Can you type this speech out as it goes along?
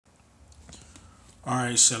All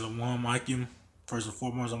right, Shalom, Maikim. First and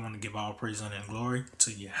foremost, I want to give all praise, honor, and glory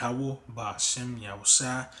to Yahweh, Ba'ashem,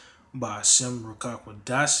 Yahushai, Ba'ashem,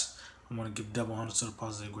 Rukakwadash. I want to give double honor to the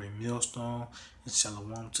apostles of the great millstone, and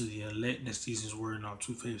Shalom to the elect that sees his word in all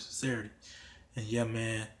true faith and sincerity. And yeah,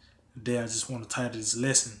 man, today I just want to title this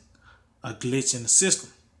lesson, A Glitch in the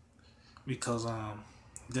System, because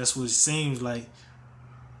that's what it seems like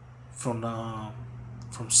from the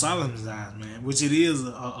from Solomon's eyes, man, which it is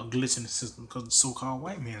a glitch in the system because the so-called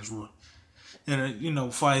white man's rule. And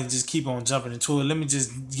before I just keep on jumping into it, let me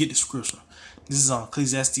just get the scripture. This is on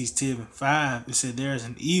Ecclesiastes 10:5. It said, "There is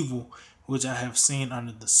an evil which I have seen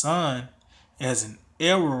under the sun, as an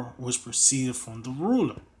error which proceeded from the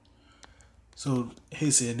ruler." So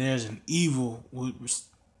he said, "There's an evil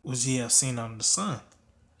which he have seen under the sun."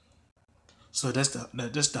 So that's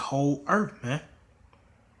the whole earth, man.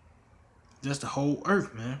 That's the whole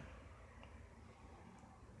earth, man.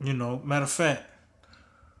 Matter of fact,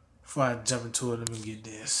 before I jump into it, let me get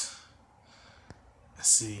this. Let's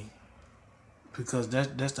see. Because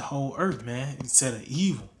that's the whole earth, man. It said of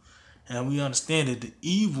evil. And we understand that the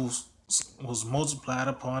evils was multiplied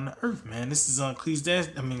upon the earth, man. This is on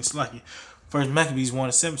Ecclesiastes. It's like First Maccabees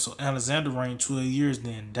 1:7. So Alexander reigned 12 years,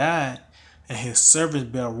 then died, and his servants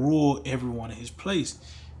bear rule everyone in his place.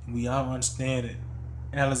 And we all understand that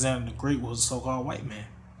Alexander the Great was a so-called white man.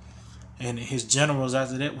 And his generals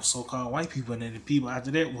after that were so-called white people, and then the people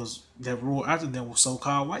after that ruled after them were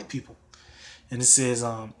so-called white people. And it says,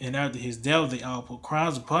 and after his death, they all put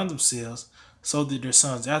crowns upon themselves, so that their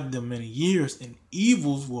sons after them many years, and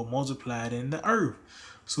evils were multiplied in the earth.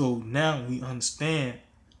 So now we understand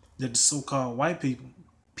that the so-called white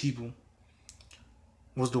people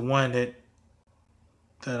was the one that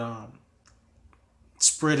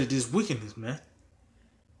spreaded this wickedness, man.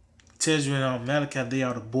 It tells you in Malachi they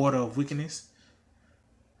are the border of wickedness.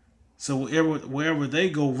 So wherever they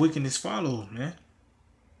go, wickedness follows, man.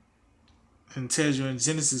 And it tells you in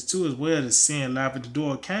Genesis 2 as well that sin lied at the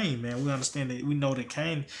door of Cain, man. We understand that, we know that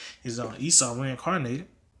Cain is Esau reincarnated.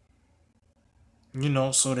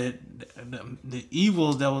 So that the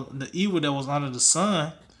evil that was under the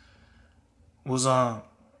sun was the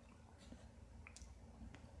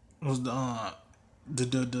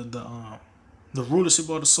rulership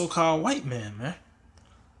of the so-called white man, man.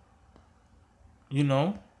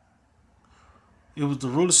 It was the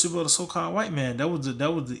rulership of the so-called white man. That was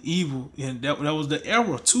the evil, and that was the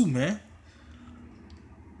error too, man.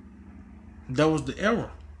 That was the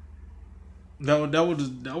error. That was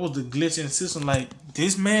the glitch in the system. Like,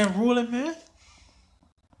 this man ruling, man.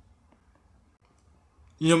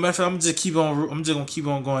 Matter of fact, I'm just gonna keep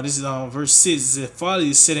on going. This is verse 6. It says,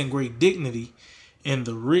 "Folly is set in great dignity, and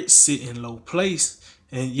the rich sit in low place."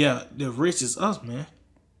 And yeah, the rich is us, man.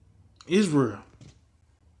 Israel.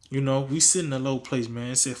 We sit in a low place,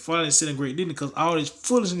 man. It said folly is set in great dignity because all this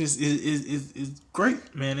foolishness is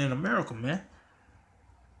great, man, in America, man.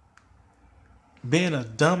 Being a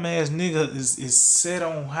dumbass nigga is set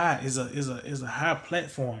on high. Is a high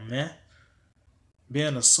platform, man.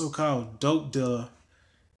 Being a so-called dope dealer,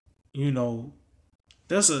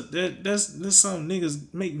 that's something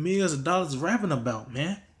niggas make millions of dollars rapping about,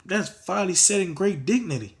 man. That's folly set in great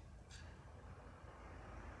dignity.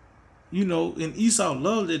 And Esau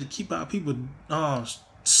loved it to keep our people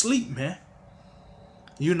sleep, man.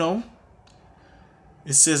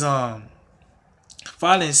 It says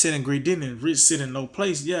folly is set in great dignity, rich sit in low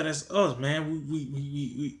place. Yeah, that's us, man.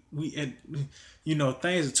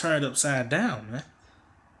 Things are turned upside down, man.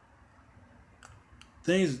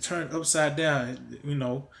 Things are turned upside down,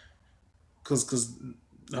 because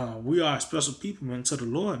we are special people, man, to the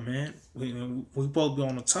Lord, man. We both be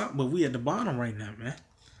on the top, but we at the bottom right now, man.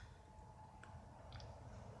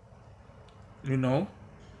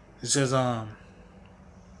 It says, I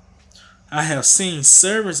have seen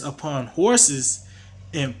servants upon horses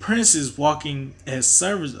and princes walking as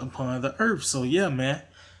servants upon the earth. So yeah, man,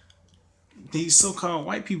 these so-called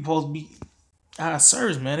white people supposed to be our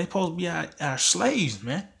servants, man. They supposed to be our slaves,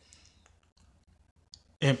 man.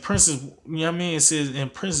 And princes, it says,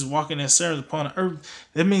 and princes walking as servants upon the earth.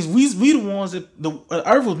 That means we the ones that the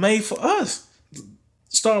earth was made for us.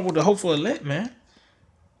 Starting with the hopeful elect, man.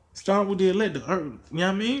 Starting with the elect, the earth.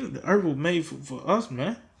 The earth was made for us,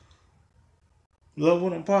 man. Love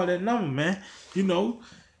when I'm part of that number, man. The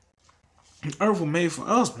earth was made for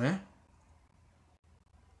us, man.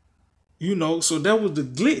 So that was the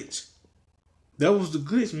glitch. That was the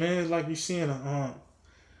glitch, man. It's like you seeing a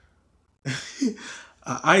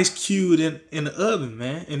ice cube in the oven,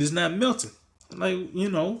 man, and it's not melting. Like,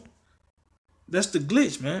 that's the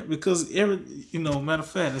glitch, man. Because matter of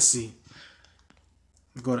fact, let's see.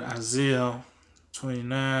 Go to Isaiah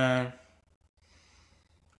 29. I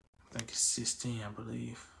think it's 16, I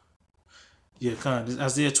believe. Yeah, this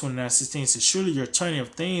Isaiah 29:16 says, surely your turning of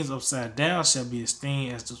things upside down shall be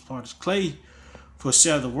esteemed as the potter's clay. For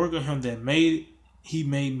shall the work of him that made he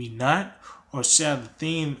made me not? Or shall the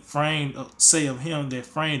thing framed say of him that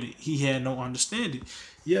framed it, he had no understanding?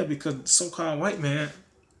 Yeah, because the so-called white man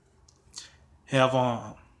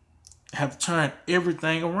have turned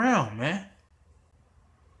everything around, man.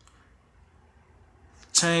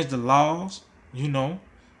 Changed the laws, and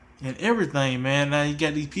everything, man. Now you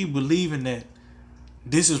got these people believing that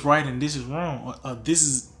this is right and this is wrong, or this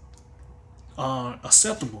is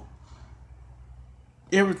acceptable.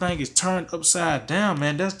 Everything is turned upside down,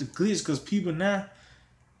 man. That's the glitch, because people now,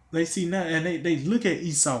 they see now, and they look at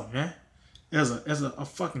Esau, man, as a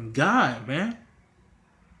fucking god, man.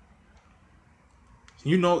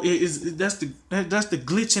 That's the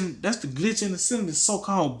glitch in the system, the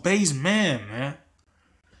so-called base man.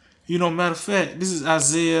 Matter of fact, this is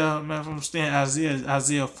Isaiah. Man, if I'm saying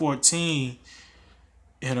Isaiah 14,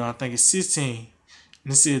 and I think it's 16.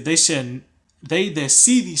 And it says, they that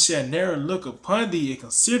see thee shall never look upon thee and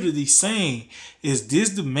consider thee, saying, is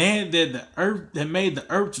this the man that made the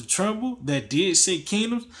earth to tremble, that did shake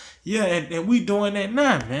kingdoms? Yeah, and we doing that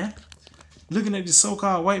now, man. Looking at this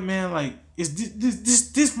so-called white man like, is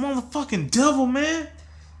this motherfucking devil, man?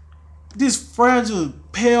 This fragile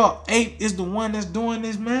pale ape is the one that's doing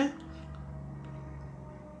this, man.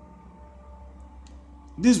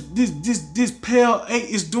 This pale ape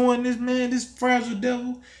is doing this, man. This fragile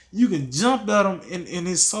devil. You can jump at him and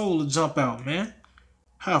his soul will jump out, man.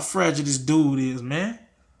 How fragile this dude is, man.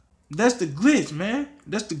 That's the glitch, man.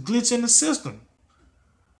 That's the glitch in the system.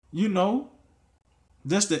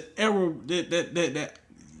 That's the error that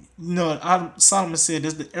Solomon said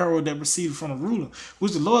that's the error that proceeded from the ruler.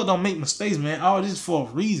 Which the Lord don't make mistakes, man. All this for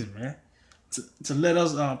a reason, man. To let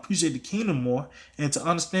us appreciate the kingdom more and to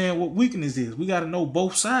understand what weakness is. We got to know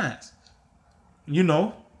both sides.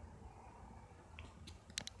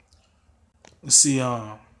 Let's see.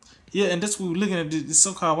 Yeah, and that's what we're looking at. This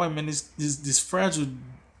so-called white man, this fragile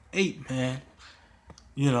ape, man.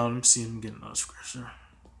 Let me see. Let me get another scripture.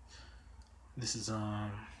 This is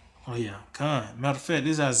oh yeah, matter of fact,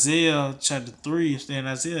 this is Isaiah chapter 3. Stay in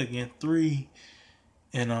Isaiah again, 3,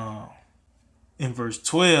 and in verse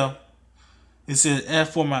 12. It says, as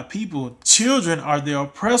for my people, children are their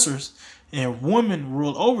oppressors, and women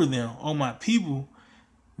rule over them. O my people,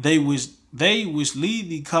 they which lead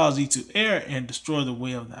thee cause thee to err and destroy the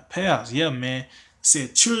way of thy paths. Yeah, man. It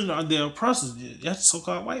said children are their oppressors. That's the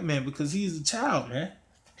so-called white man, because he's a child, man.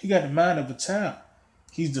 He got the mind of a child.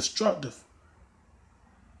 He's destructive.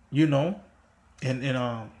 And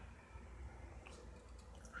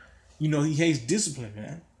he hates discipline,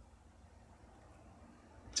 man.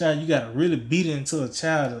 Child, you gotta really beat it into a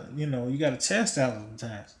child. You gotta chastise him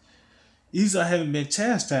sometimes. Esau haven't been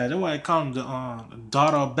chastised. That's why they call him the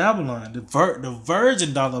daughter of Babylon, the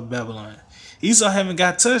virgin daughter of Babylon. Esau haven't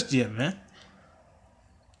got touched yet, man.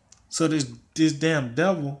 So this damn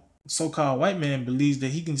devil, so-called white man, believes that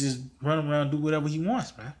he can just run around and do whatever he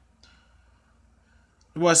wants, man.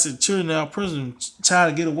 That's why I said children in our prison try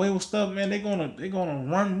to get away with stuff, man. They're gonna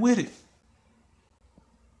run with it.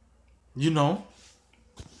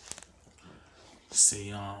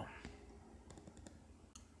 See,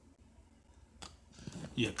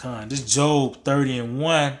 this Job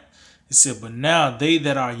 30:1. It said, but now they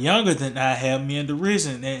that are younger than I have me in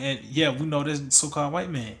derision. And yeah, we know this so-called white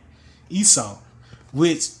man, Esau,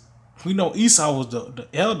 which we know Esau was the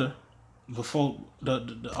elder before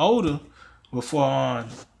the older before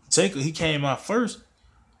Jacob. He came out first,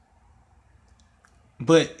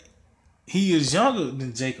 but he is younger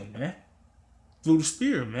than Jacob, man, through the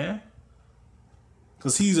spirit, man.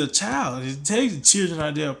 Because he's a child. It takes the children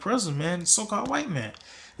out there oppressors, man. So-called white man.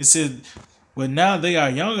 It said, but now they are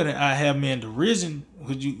younger than I have me in derision.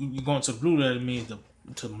 Because you going to the blue letter means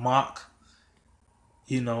to mock,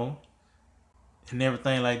 and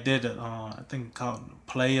everything like that. I think called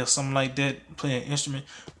play or something like that. Play an instrument.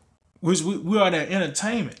 Which we are their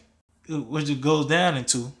entertainment. Which it goes down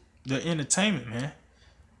into their entertainment, man.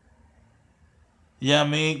 Yeah, I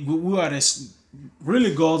mean, we are this.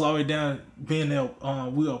 Really goes all the way down being there,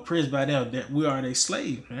 we are oppressed by them, that we are their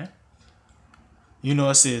slave, man.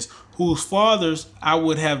 It says, whose fathers I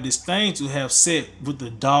would have disdained to have set with the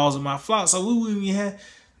dogs of my flock. So we wouldn't even have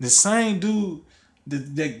the same dude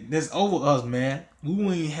that's over us, man. We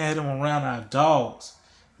wouldn't even have them around our dogs.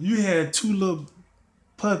 You had 2 little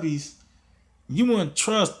puppies. You wouldn't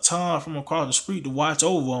trust Tom from across the street to watch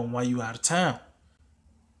over them while you out of town.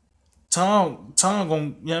 Tom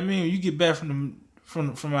gonna, you get back from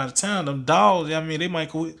from out of town, them dogs, I mean, they might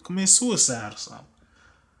commit suicide or something.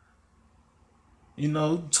 You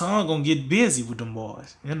know, Tom gonna get busy with them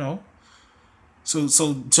boys, you know.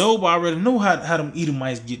 So Job already knew how them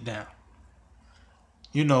Edomites get down.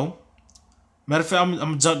 You know. Matter of fact, I'm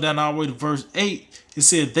gonna jump down all the way to verse 8. It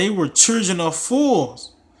said they were children of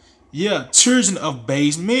fools. Yeah, children of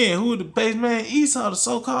base men. Who are the base men? Esau, the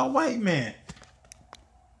so-called white man.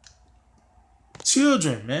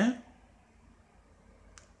 Children, man.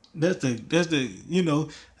 That's the you know,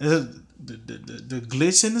 the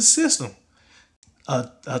glitch in the system.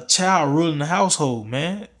 A child ruling the household,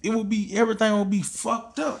 man. Everything would be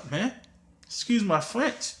fucked up, man. Excuse my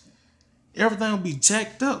French. Everything will be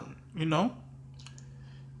jacked up, you know.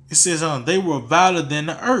 It says they were viler than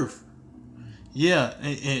the earth. Yeah,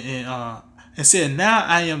 and said, now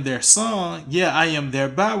I am their son. Yeah, I am their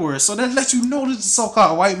byword. So that lets you know this is the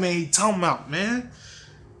so-called white man he talking about, man.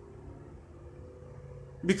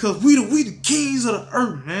 Because we the kings of the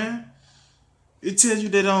earth, man. It tells you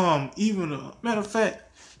that even matter of fact,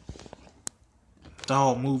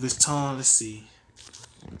 dog move his tongue. Let's see.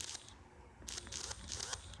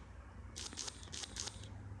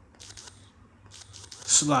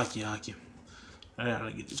 Shalaki Hakim. I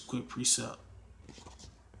gotta get this quick precept.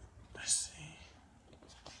 Let's see.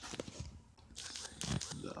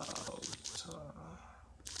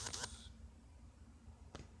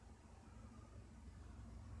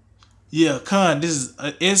 Yeah, Khan, this is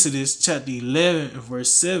Exodus chapter 11 and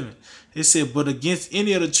verse 7. It said, but against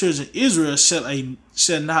any of the children of Israel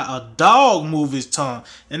shall not a dog move his tongue.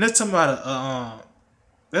 And that's talking about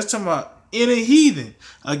any heathen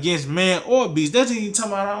against man or beast. That's even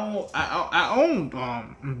talking about our own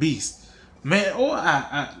beast. Man or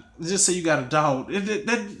I just say you got a dog.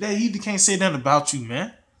 That heathen can't say nothing about you,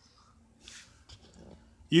 man.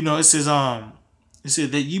 You know, it says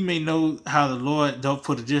that you may know how the Lord don't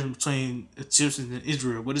put a difference between Egyptians and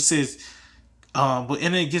Israel. But it says, but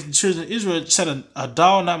in against the children of Israel, shall a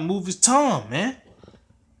dog not move his tongue, man.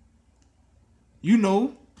 You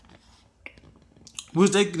know,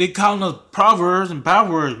 which they calling us proverbs and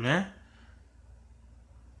bywords, man.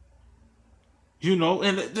 You know,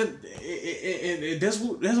 and that's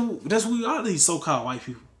what we are, these so-called white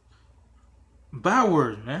people.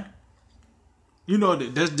 Bywords, man. You know,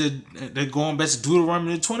 they're going back to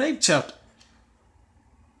Deuteronomy the 28th chapter.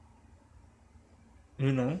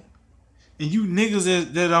 You know, and you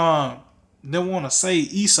niggas that want to say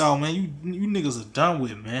Esau, man, you niggas are done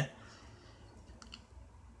with, man.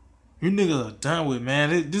 You niggas are done with,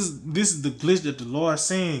 man. This is the glitch that the Lord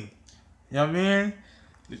saying. You know what I mean?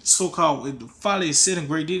 The so-called, the Father is sitting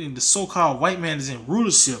great deed, and the so-called white man is in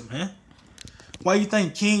rulership, man. Why you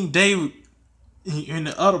think King David and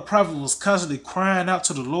the other prophet was constantly crying out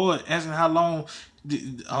to the Lord, asking how long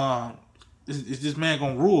is this man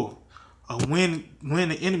gonna rule, or when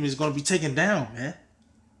the enemy is gonna be taken down, man?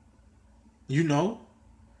 You know,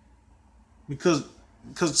 because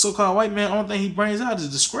so-called white man, only thing he brings out is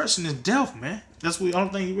discretion and death, man. That's what the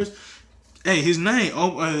only thing he was. Hey, his name,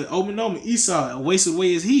 Obed Esau, a wasted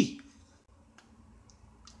away is he.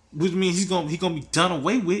 Which means he's gonna be done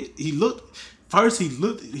away with. He looked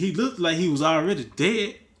like he was already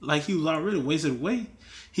dead, like he was already wasted away.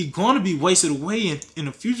 He's gonna be wasted away in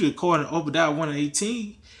the future, according to Obadiah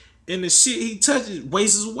 1:18. And the shit he touches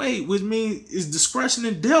wastes away, which means it's discretion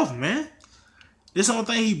and death, man. This the only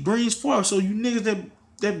thing he brings forth. So you niggas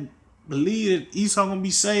that believe that Esau gonna be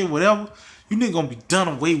saved, whatever, you niggas gonna be done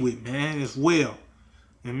away with, man, as well. You know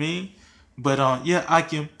what I mean? But yeah, I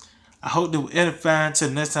hope they were edifying.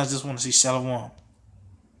 Till next time, I just want to see Shalom.